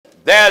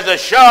There's a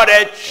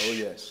shortage Oh,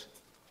 yes.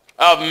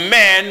 of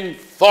men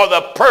for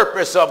the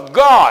purpose of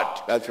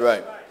God. That's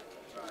right.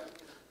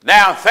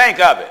 Now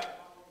think of it.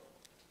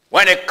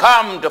 When it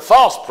comes to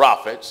false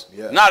prophets,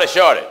 Yeah. not a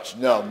shortage.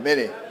 No,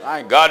 many.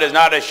 My God is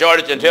not a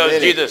shortage until Many.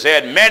 Jesus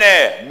said,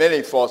 many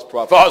Many false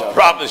prophets. false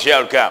prophets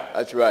shall come.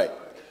 That's right.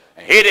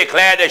 And he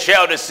declared they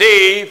shall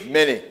deceive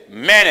Many.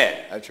 many.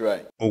 That's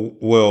right.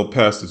 Well,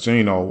 Pastor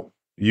Gino,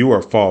 you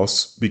are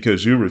false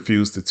because you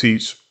refuse to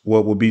teach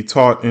what will be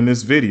taught in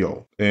this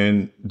video.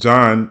 In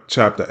John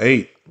chapter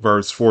 8,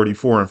 verse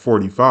 44 and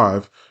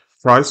 45,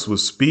 Christ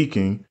was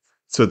speaking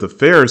to the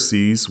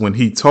Pharisees when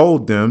he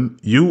told them,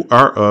 "You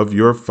are of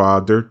your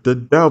father, the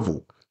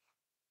devil.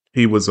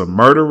 He was a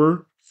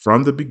murderer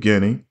from the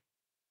beginning,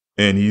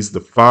 and he's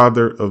the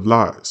father of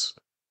lies."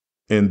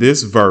 In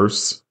this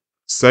verse,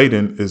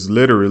 Satan is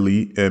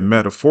literally and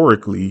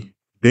metaphorically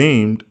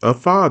deemed a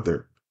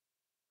father.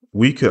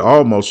 We could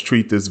almost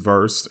treat this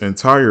verse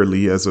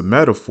entirely as a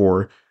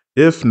metaphor,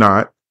 if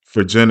not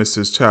for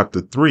Genesis chapter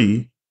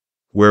 3,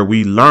 where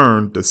we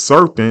learn the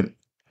serpent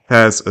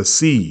has a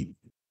seed.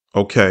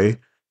 Okay.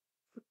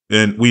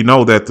 And we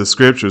know that the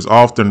scriptures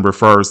often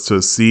refers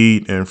to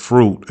seed and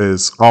fruit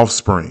as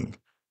offspring.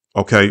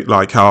 Okay.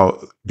 Like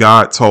how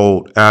God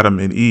told Adam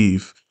and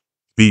Eve,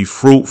 be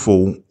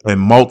fruitful and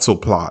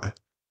multiply.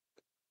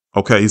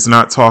 Okay. He's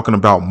not talking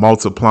about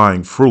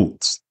multiplying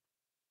fruits.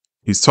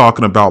 He's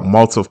talking about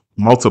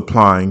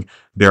multiplying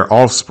their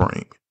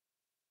offspring.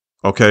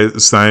 Okay. The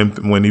same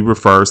when he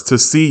refers to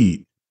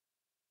seed.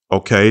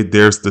 Okay.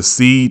 There's the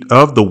seed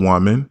of the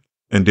woman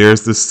and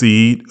there's the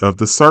seed of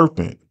the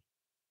serpent.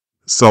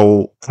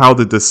 So how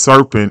did the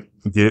serpent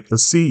get a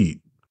seed?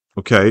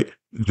 Okay.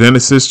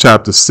 Genesis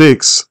chapter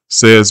 6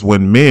 says,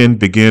 when men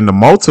began to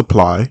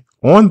multiply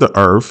on the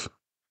earth,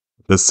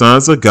 the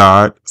sons of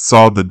God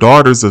saw the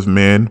daughters of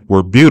men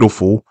were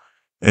beautiful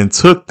and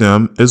took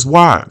them as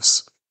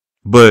wives.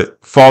 But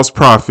false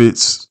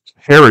prophets,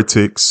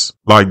 heretics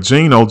like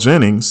Gino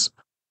Jennings,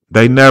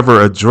 they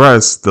never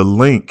addressed the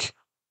link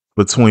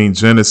between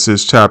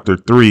Genesis chapter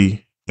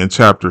 3 and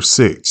chapter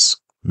 6.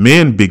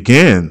 Men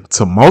began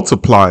to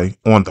multiply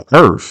on the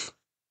earth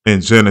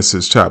in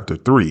Genesis chapter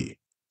 3.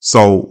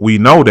 So we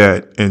know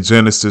that in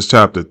Genesis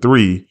chapter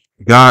 3,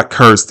 God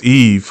cursed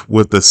Eve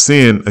with a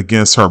sin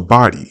against her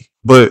body.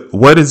 But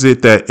what is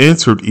it that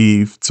entered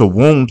Eve to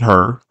wound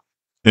her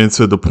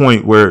into the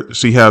point where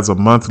she has a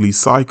monthly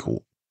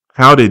cycle?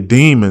 How did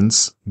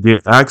demons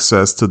get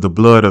access to the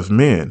blood of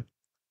men?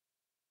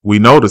 We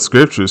know the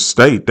scriptures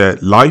state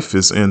that life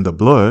is in the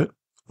blood.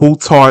 Who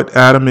taught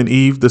Adam and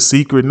Eve the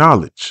secret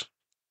knowledge?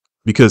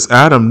 Because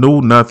Adam knew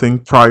nothing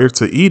prior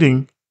to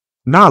eating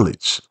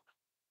knowledge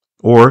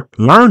or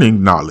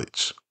learning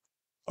knowledge.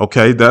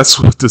 Okay, that's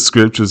what the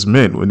scriptures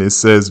meant when it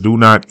says, do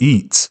not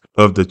eat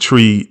of the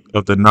tree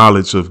of the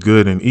knowledge of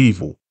good and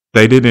evil.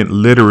 They didn't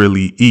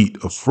literally eat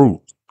a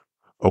fruit.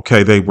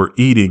 Okay, they were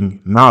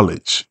eating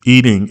knowledge.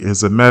 Eating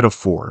is a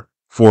metaphor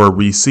for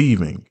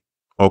receiving,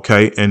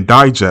 okay, and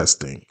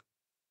digesting.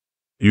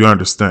 You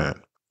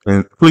understand?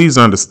 And please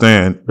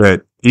understand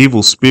that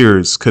evil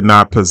spirits could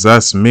not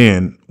possess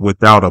men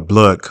without a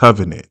blood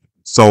covenant.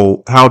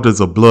 So how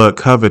does a blood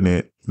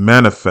covenant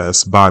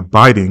manifest? By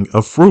biting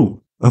a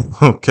fruit?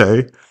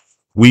 Okay.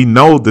 We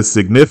know the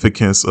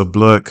significance of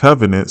blood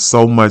covenant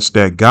so much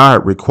that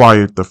God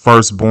required the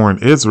firstborn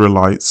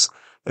Israelites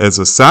as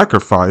a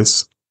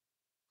sacrifice,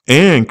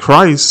 and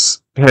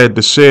Christ had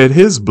to shed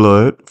his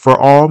blood for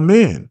all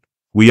men.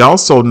 We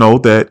also know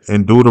that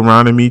in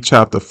Deuteronomy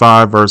chapter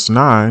 5, verse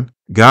 9,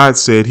 God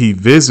said he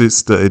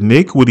visits the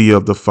iniquity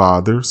of the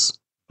fathers,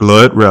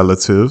 blood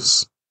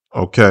relatives,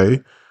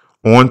 okay,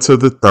 onto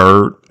the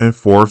third and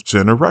fourth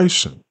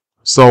generation.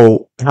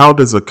 So how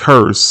does a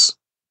curse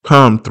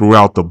come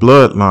throughout the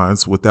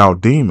bloodlines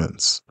without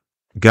demons?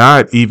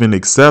 God even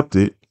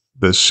accepted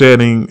the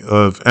shedding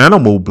of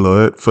animal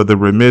blood for the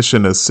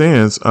remission of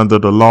sins under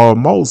the law of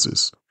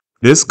Moses.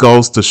 This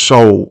goes to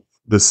show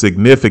the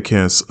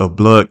significance of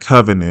blood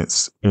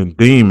covenants and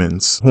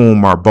demons,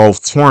 whom are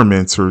both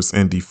tormentors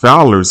and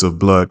defilers of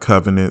blood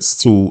covenants,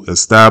 to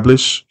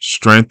establish,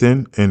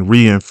 strengthen, and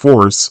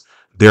reinforce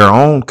their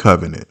own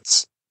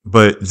covenants.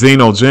 But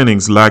Gino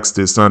Jennings lacks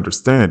this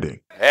understanding.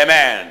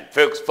 Amen.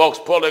 Folks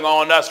pulling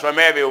on us from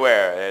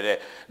everywhere.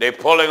 They're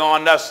pulling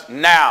on us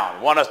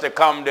now. Want us to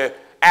come to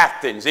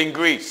Athens in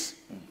Greece.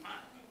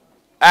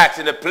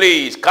 Asking to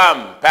please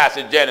come,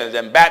 Pastor Jennings,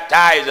 and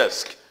baptize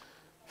us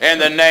in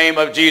the name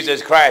of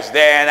Jesus Christ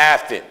there in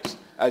Athens.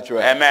 That's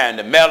right. Amen.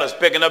 The mail is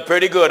picking up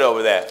pretty good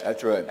over there.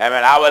 That's right.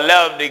 Amen. I would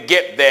love to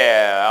get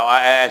there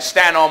and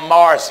stand on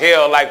Mars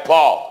Hill like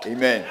Paul.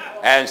 Amen.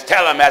 And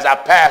tell him, as I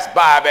passed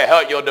by, I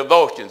beheld your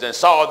devotions and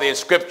saw the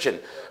inscription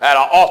at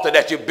an altar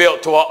that you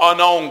built to an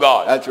unknown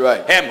God. That's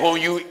right. Him whom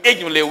you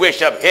ignorantly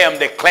wish of, him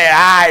declare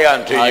I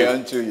unto you. I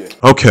unto you.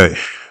 Okay.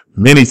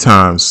 Many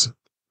times,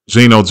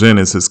 Gino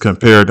Jennings has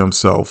compared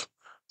himself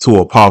to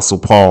Apostle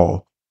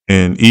Paul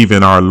and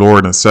even our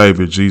Lord and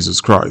Savior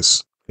Jesus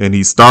Christ. And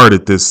he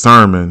started this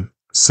sermon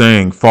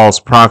saying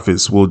false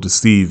prophets will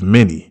deceive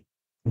many.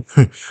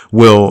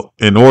 Well,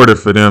 in order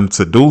for them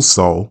to do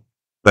so,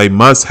 they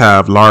must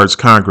have large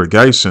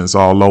congregations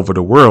all over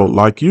the world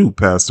like you,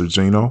 Pastor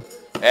Gino.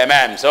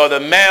 Amen. So the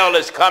mail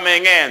is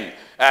coming in.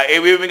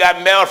 We even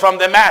got mail from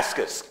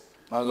Damascus.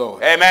 My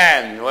Lord.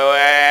 Amen.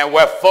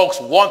 Where folks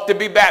want to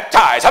be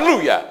baptized.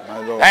 Hallelujah. My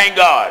Lord. Thank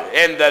God.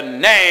 In the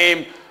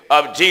name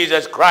of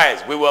Jesus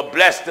Christ. We were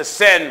blessed to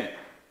send,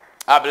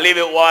 I believe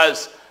it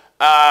was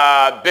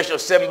Bishop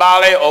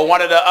Simbali or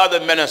one of the other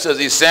ministers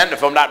he sent,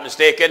 if I'm not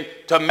mistaken,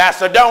 to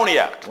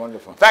Macedonia.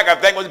 Wonderful. In fact, I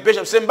think it was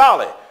Bishop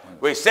Simbali.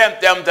 We sent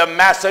them to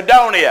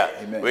Macedonia.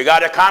 Amen. We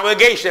got a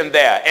congregation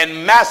there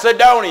in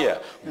Macedonia.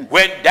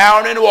 Went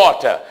down in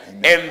water.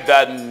 Amen. In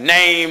the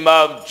name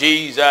of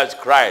Jesus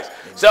Christ.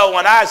 So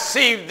when I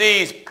see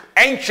these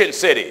ancient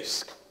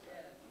cities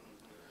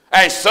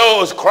and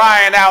souls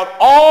crying out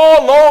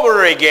all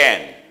over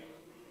again,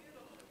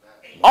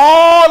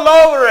 all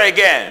over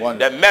again,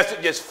 wonderful. The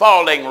message is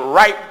falling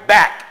right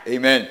back.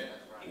 Amen.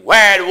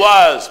 Where it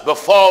was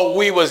before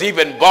we was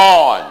even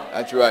born.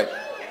 That's right.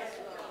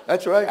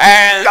 That's right.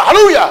 And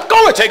hallelujah,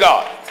 glory to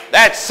God.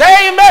 That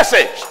same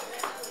message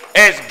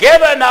is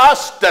giving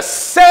us the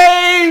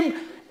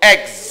same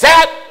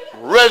exact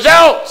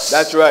results.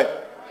 That's right.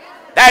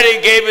 That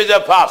he gave his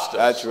apostles.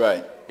 That's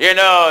right. You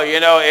know,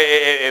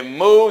 it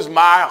moves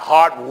my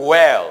heart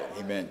well.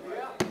 Amen.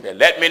 It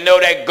let me know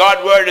that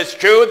God's word is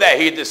true, that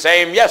he's the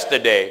same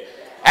yesterday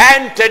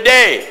and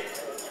today.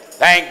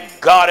 Thank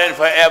God and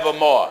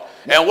forevermore.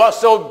 And what's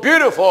so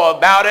beautiful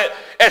about it,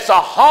 it's a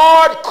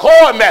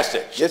hardcore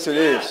message. Yes, it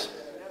is.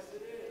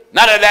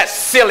 None of that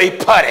silly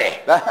putty.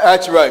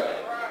 That's right.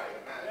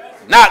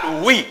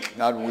 Not weak.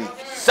 Not weak.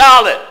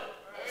 Solid.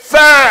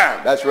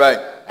 Firm. That's right.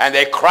 And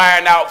they're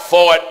crying out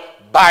for it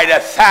by the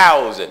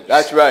thousands.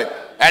 That's right.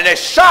 And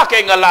it's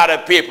shocking a lot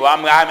of people.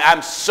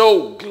 I'm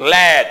so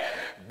glad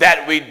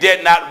that we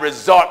did not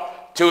resort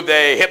to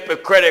the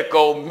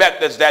hypocritical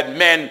methods that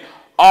men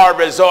are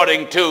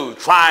resorting to,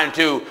 trying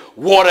to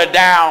water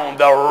down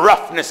the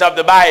roughness of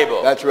the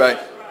Bible. That's right.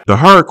 The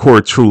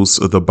hardcore truths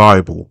of the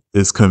Bible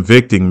is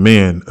convicting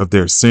men of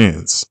their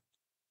sins,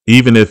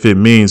 even if it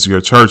means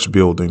your church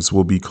buildings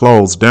will be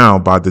closed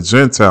down by the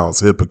Gentiles,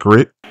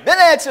 hypocrite. Then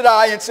answered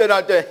I and said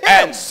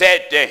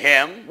unto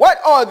him, What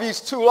are these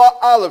two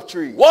olive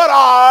trees? What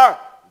are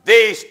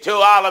these two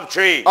olive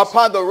trees?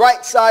 Upon the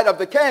right side of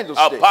the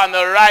candlestick. Upon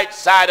the right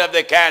side of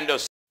the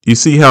candlestick. You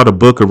see how the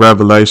book of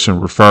Revelation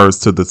refers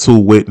to the two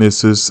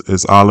witnesses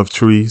as olive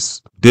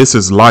trees? This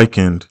is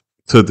likened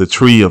to the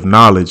tree of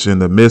knowledge in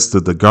the midst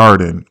of the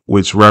garden,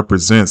 which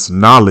represents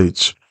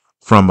knowledge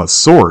from a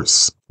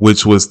source,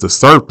 which was the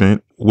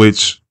serpent,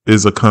 which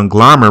is a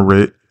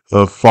conglomerate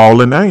of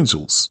fallen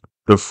angels.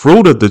 The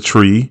fruit of the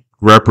tree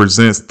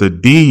represents the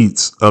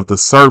deeds of the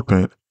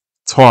serpent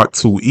taught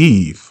to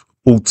Eve,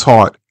 who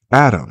taught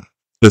Adam.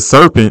 The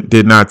serpent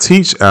did not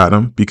teach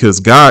Adam because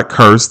God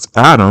cursed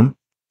Adam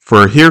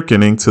for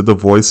hearkening to the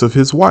voice of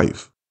his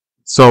wife.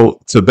 So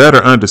to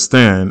better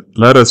understand,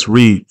 let us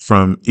read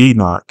from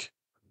Enoch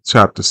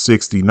chapter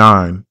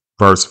 69,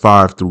 verse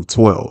 5 through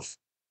 12.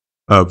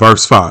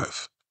 Verse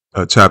 5,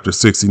 chapter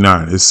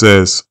 69, it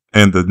says,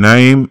 And the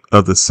name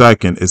of the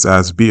second is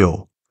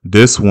Asbeel.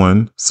 This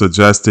one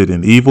suggested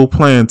an evil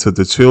plan to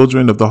the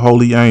children of the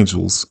holy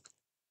angels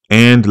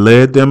and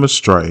led them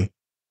astray,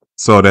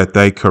 so that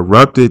they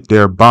corrupted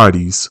their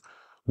bodies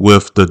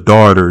with the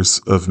daughters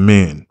of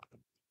men.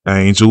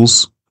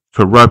 Angels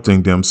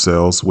corrupting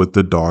themselves with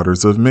the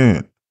daughters of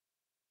men.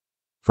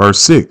 Verse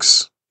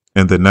 6,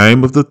 And the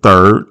name of the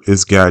third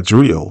is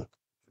Gadriel.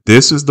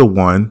 This is the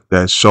one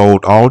that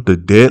showed all the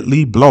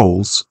deadly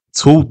blows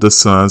to the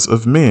sons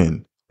of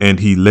men, and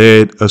he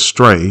led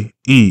astray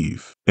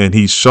Eve. And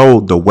he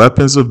showed the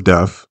weapons of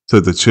death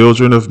to the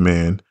children of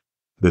men,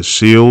 the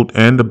shield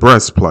and the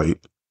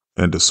breastplate,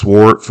 and the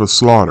sword for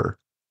slaughter,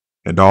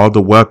 and all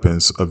the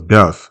weapons of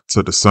death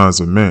to the sons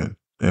of men.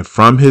 And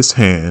from his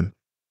hand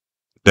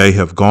they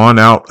have gone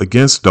out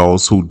against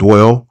those who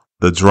dwell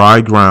the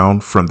dry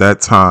ground from that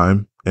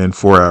time and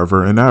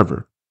forever and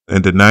ever.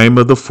 And the name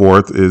of the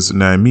fourth is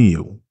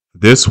Namiel.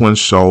 This one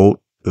showed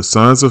the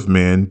sons of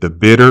men the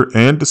bitter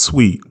and the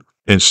sweet,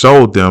 and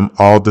showed them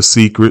all the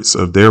secrets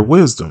of their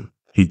wisdom.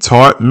 He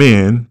taught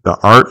men the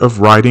art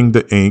of writing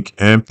the ink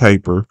and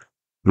paper.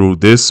 Through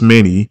this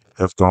many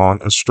have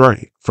gone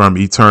astray, from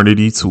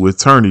eternity to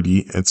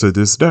eternity and to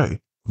this day.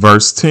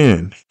 Verse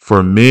 10,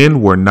 For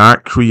men were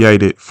not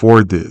created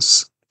for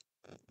this,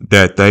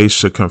 that they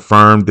should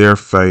confirm their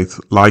faith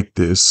like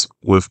this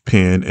with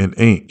pen and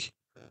ink.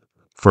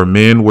 For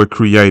men were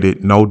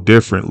created no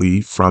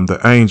differently from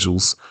the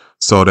angels,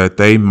 so that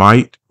they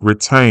might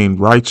retain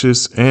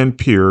righteous and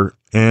pure,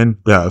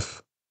 and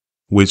death,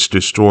 which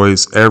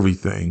destroys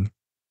everything,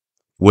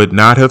 would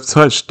not have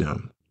touched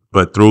them.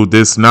 But through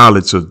this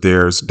knowledge of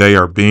theirs they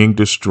are being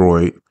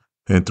destroyed,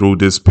 and through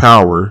this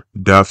power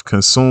death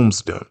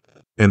consumes them.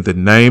 And the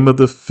name of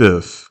the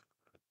fifth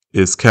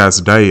is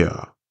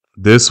Casdea.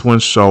 This one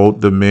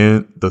showed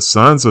the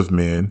sons of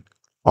men,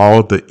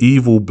 all the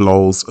evil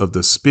blows of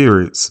the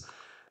spirits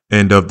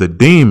and of the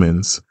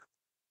demons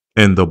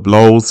and the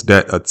blows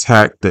that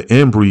attack the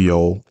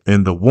embryo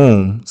in the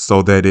womb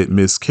so that it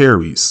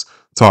miscarries.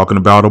 Talking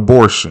about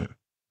abortion.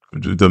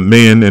 The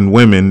men and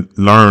women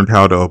learned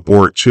how to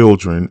abort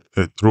children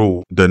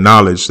through the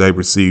knowledge they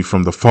received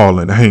from the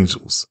fallen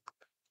angels.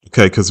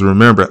 Okay, because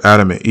remember,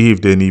 Adam and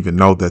Eve didn't even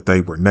know that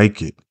they were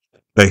naked.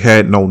 They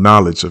had no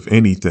knowledge of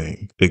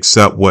anything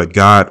except what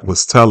God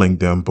was telling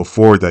them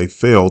before they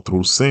fell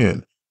through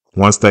sin.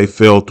 Once they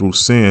fell through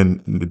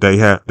sin,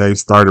 they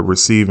started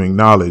receiving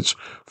knowledge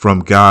from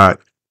God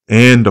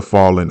and the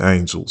fallen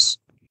angels.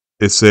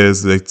 It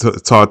says they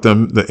taught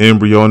them the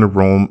embryo in the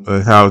womb,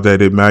 how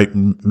that it might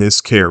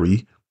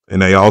miscarry.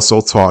 And they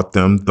also taught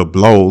them the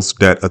blows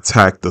that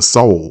attack the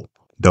soul,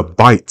 the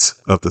bite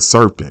of the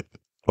serpent.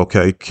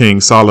 Okay,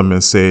 King Solomon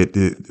said,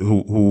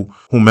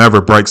 whomever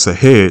breaks a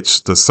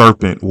hedge, the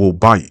serpent will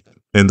bite.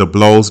 And the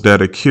blows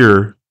that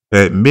occur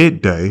at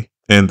midday,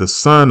 and the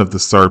son of the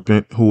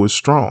serpent who is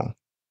strong.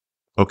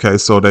 Okay,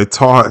 so they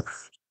taught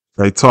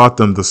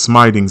them the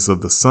smitings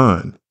of the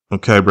sun.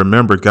 Okay,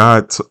 remember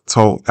God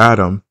told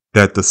Adam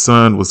that the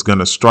sun was going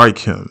to strike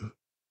him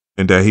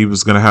and that he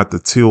was going to have to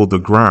till the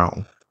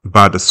ground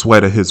by the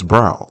sweat of his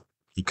brow.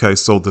 Okay,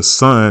 so the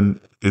sun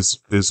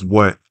is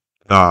what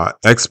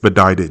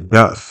expedited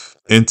death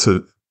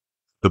into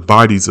the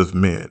bodies of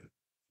men.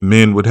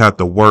 Men would have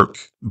to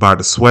work by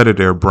the sweat of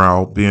their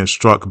brow, being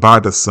struck by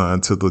the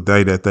sun till the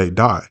day that they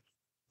die.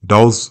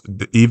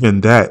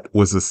 Even that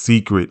was a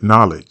secret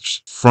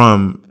knowledge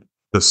from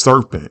the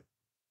serpent.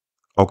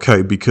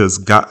 Okay,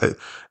 because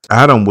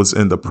Adam was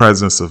in the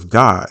presence of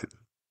God,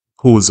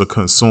 who is a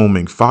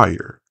consuming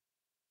fire.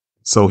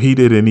 So he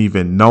didn't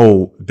even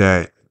know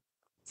that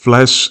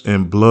flesh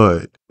and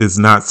blood is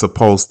not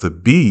supposed to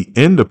be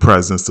in the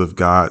presence of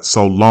God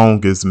so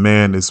long as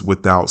man is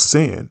without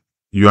sin.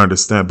 You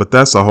understand? But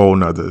that's a whole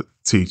nother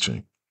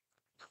teaching.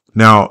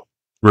 Now,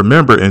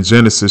 remember in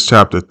Genesis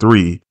chapter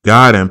 3,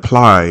 God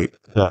implied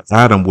that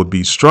Adam would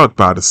be struck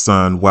by the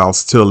sun while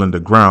still in the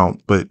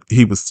ground, but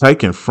he was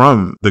taken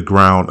from the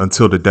ground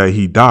until the day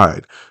he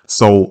died.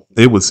 So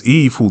it was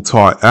Eve who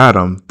taught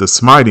Adam the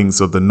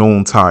smitings of the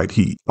noontide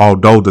heat,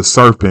 although the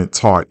serpent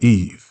taught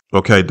Eve.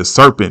 Okay, the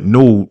serpent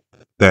knew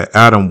that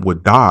Adam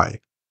would die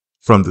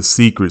from the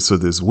secrets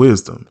of this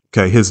wisdom.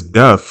 Okay, his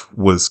death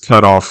was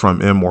cut off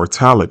from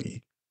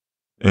immortality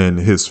and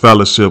his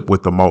fellowship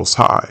with the Most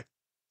High.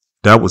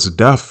 That was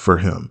death for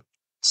him.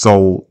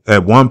 So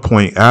at one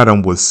point,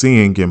 Adam was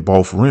seeing in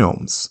both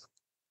realms.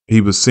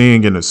 He was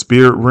seeing in the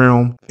spirit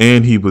realm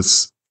and he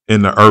was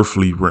in the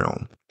earthly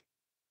realm.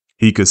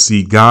 He could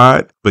see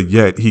God, but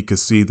yet he could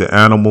see the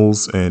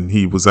animals, and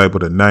he was able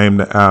to name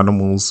the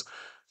animals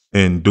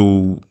and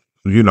do,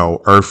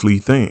 earthly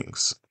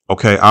things.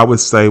 Okay, I would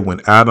say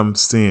when Adam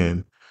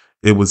sinned,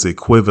 it was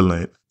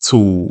equivalent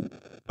to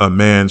a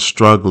man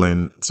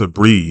struggling to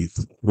breathe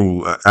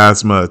through an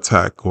asthma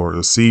attack or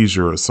a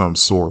seizure of some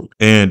sort,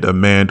 and a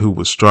man who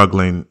was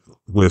struggling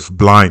with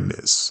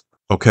blindness.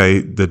 Okay,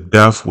 the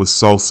death was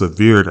so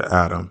severe to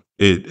Adam,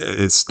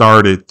 it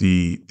started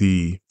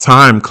the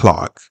time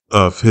clock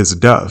of his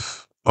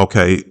death.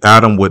 Okay,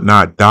 Adam would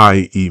not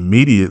die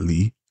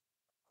immediately,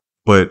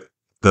 but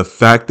the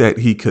fact that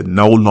he could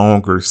no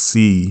longer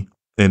see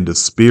in the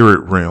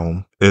spirit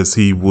realm as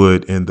he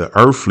would in the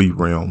earthly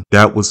realm,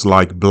 that was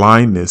like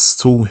blindness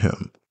to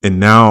him. And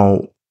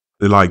now,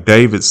 like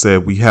David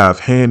said, we have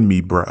hand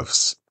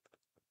breaths.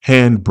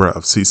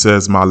 He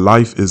says, my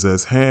life is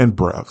as hand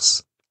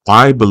breaths.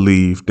 I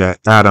believe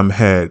that Adam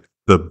had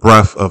the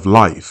breath of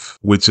life,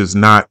 which is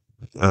not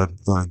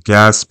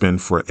gasping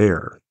for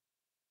air.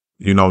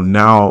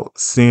 Now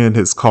sin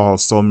has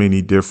caused so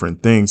many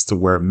different things to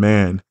where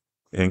man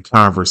in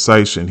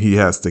conversation, he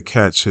has to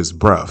catch his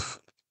breath.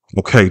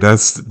 Okay,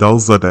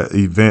 those are the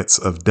events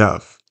of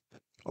death.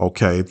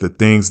 Okay, the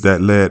things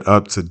that led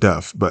up to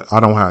death, but I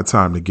don't have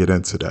time to get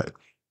into that.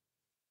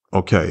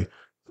 Okay,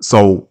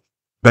 so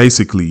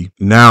basically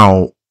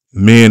now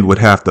men would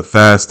have to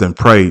fast and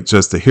pray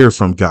just to hear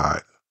from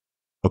God.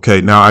 Okay,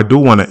 now I do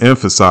want to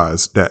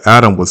emphasize that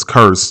Adam was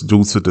cursed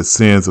due to the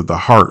sins of the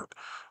heart,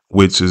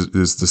 which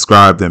is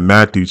described in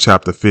Matthew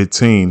chapter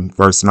 15,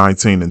 verse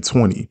 19 and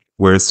 20,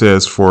 where it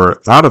says,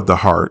 for out of the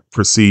heart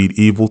proceed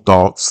evil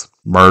thoughts,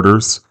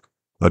 murders,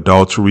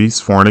 adulteries,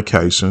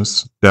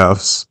 fornications,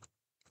 thefts,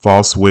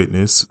 false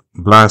witness,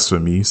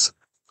 blasphemies.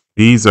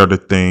 These are the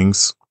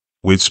things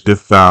which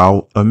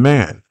defile a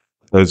man.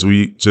 As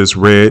we just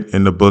read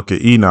in the book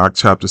of Enoch,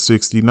 chapter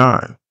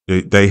 69,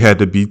 they had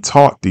to be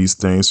taught these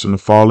things from the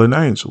fallen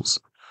angels.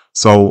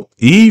 So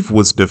Eve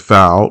was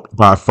defiled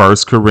by 1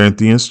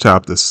 Corinthians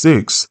chapter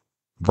 6,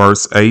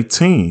 verse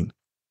 18,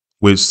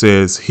 which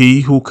says,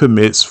 he who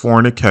commits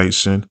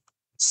fornication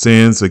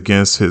sins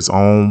against his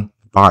own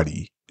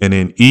body. And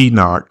in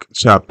Enoch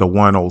chapter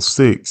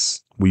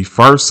 106, we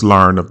first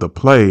learn of the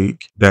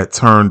plague that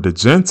turned the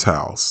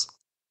Gentiles,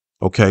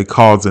 okay,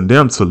 causing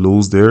them to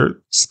lose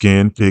their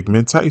skin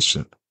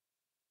pigmentation.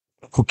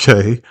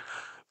 Okay,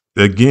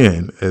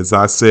 again, as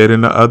I said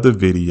in the other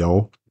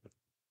video,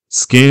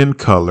 skin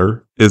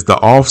color is the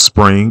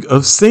offspring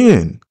of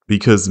sin,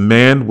 because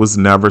man was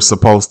never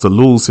supposed to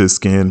lose his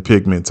skin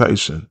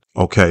pigmentation.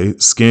 Okay,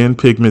 skin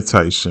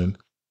pigmentation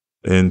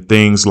and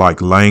things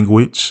like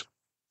language,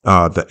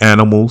 the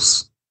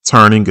animals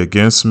turning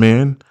against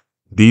men,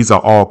 these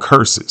are all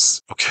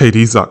curses. Okay,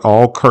 these are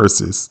all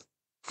curses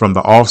from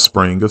the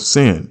offspring of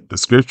sin. The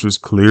scriptures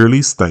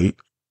clearly state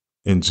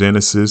in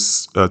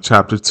Genesis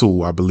chapter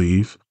 2, I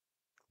believe,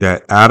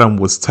 that Adam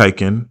was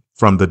taken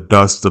from the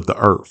dust of the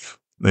earth.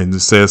 And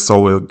it says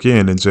so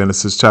again in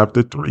Genesis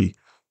chapter 3.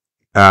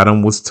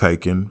 Adam was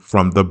taken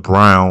from the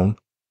brown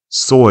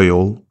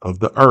soil of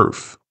the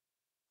earth.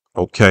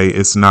 Okay,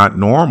 it's not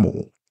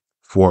normal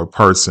for a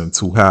person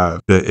to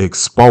have the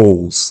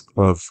expose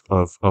of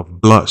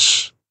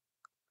blush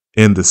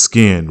in the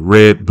skin.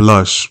 Red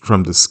blush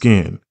from the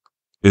skin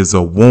is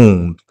a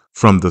wound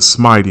from the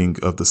smiting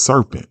of the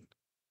serpent.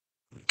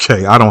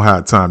 Okay, I don't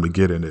have time to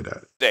get into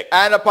that.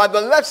 And upon the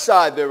left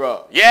side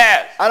thereof.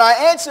 Yes. And I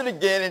answered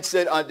again and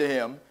said unto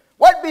him,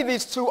 what be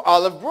these two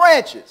olive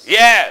branches?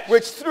 Yes.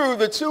 Which threw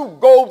the two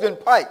golden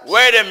pipes?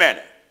 Wait a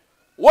minute.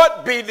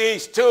 What be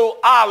these two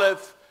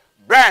olive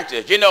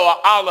branches? You know, an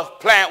olive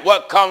plant,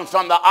 what comes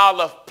from the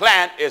olive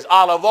plant is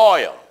olive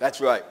oil. That's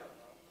right.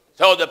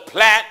 So the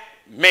plant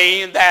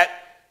means that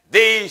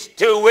these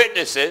two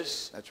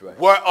witnesses That's right.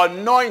 were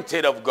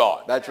anointed of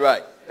God. That's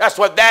right. That's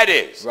what that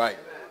is. Right.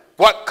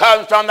 What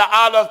comes from the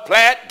olive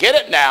plant, get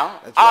it now,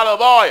 That's right.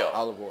 olive oil.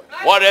 Olive oil.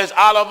 What is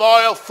olive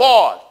oil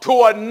for?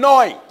 To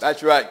anoint.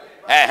 That's right.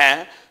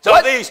 So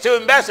What? these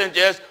two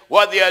messengers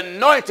were the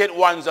anointed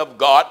ones of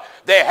God.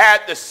 They had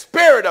the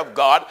Spirit of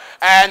God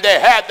and they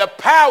had the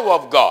power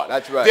of God.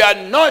 That's right.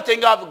 The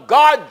anointing of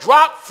God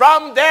dropped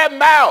from their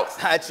mouth.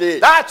 That's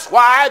it. That's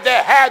why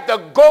they had the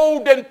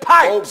golden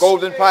pipes.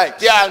 Golden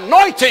pipes. The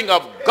anointing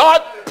of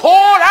God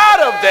poured out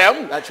of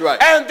them. That's right.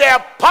 And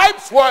their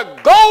pipes were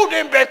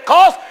golden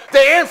because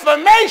the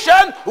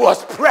information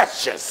was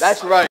precious.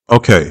 That's right.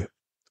 Okay,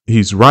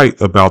 he's right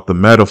about the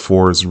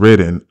metaphors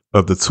written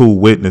of the two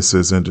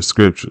witnesses in the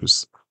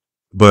scriptures.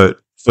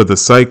 But for the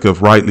sake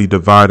of rightly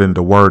dividing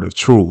the word of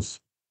truth,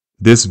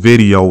 this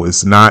video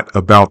is not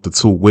about the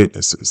two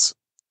witnesses.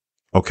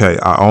 Okay,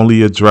 I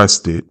only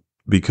addressed it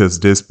because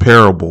this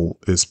parable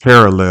is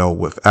parallel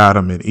with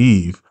Adam and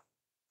Eve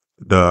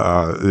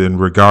in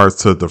regards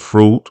to the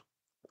fruit,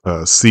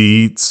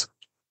 seeds,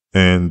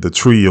 and the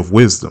tree of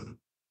wisdom.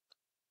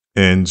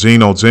 And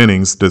Geno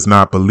Jennings does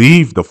not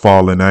believe the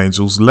fallen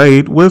angels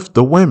laid with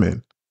the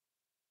women.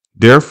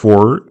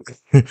 Therefore,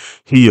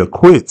 he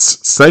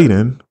acquits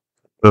Satan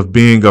of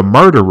being a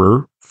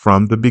murderer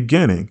from the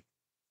beginning.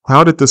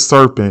 How did the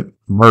serpent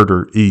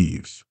murder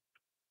Eve?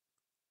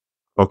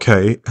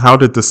 Okay, how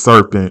did the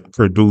serpent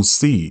produce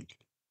seed?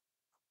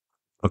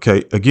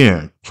 Okay,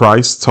 again,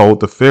 Christ told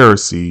the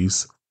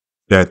Pharisees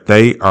that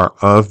they are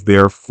of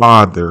their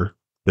father,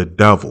 the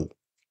devil.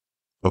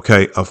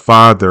 Okay, a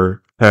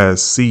father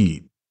has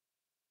seed.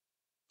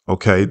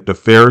 Okay, the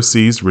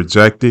Pharisees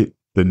rejected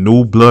the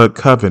new blood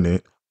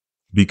covenant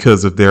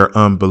because of their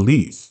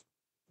unbelief.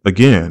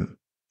 Again,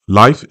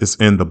 life is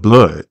in the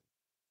blood,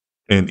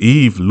 and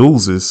Eve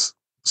loses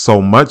so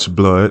much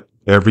blood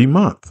every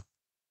month.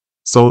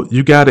 So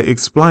you got to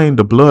explain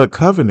the blood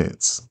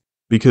covenants,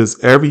 because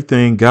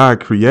everything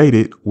God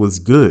created was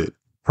good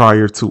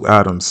prior to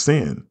Adam's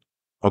sin.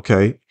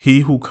 Okay, he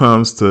who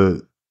comes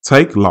to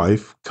take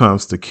life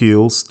comes to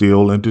kill,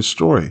 steal, and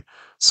destroy.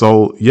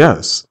 So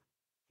yes,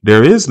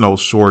 there is no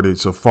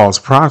shortage of false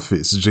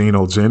prophets,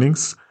 Geno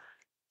Jennings.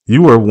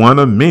 You are one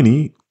of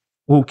many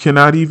who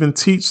cannot even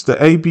teach the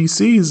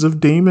ABCs of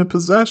demon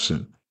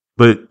possession,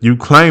 but you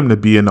claim to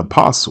be an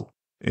apostle,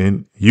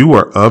 and you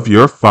are of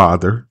your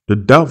father, the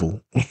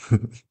devil.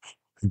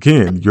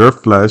 Again, your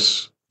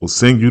flesh will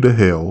send you to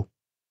hell,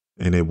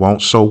 and it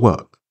won't show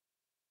up.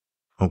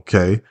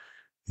 Okay?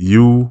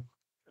 You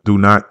do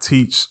not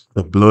teach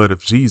the blood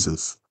of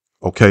Jesus.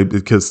 Okay?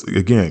 Because,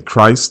 again,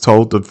 Christ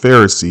told the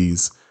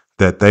Pharisees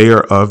that they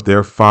are of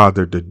their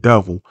father, the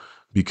devil,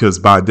 because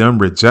by them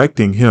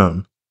rejecting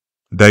him,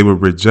 they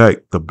would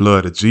reject the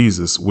blood of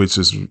Jesus, which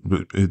is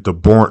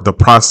the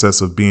process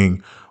of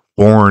being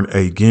born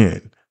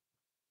again,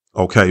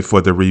 okay,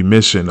 for the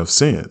remission of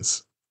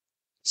sins.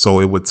 So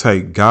it would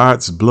take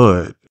God's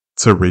blood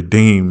to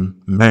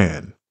redeem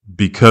man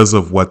because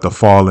of what the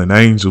fallen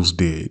angels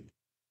did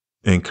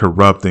in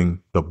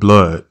corrupting the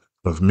blood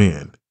of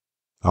men.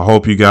 I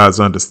hope you guys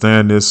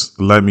understand this.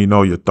 Let me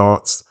know your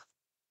thoughts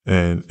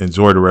and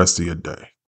enjoy the rest of your day.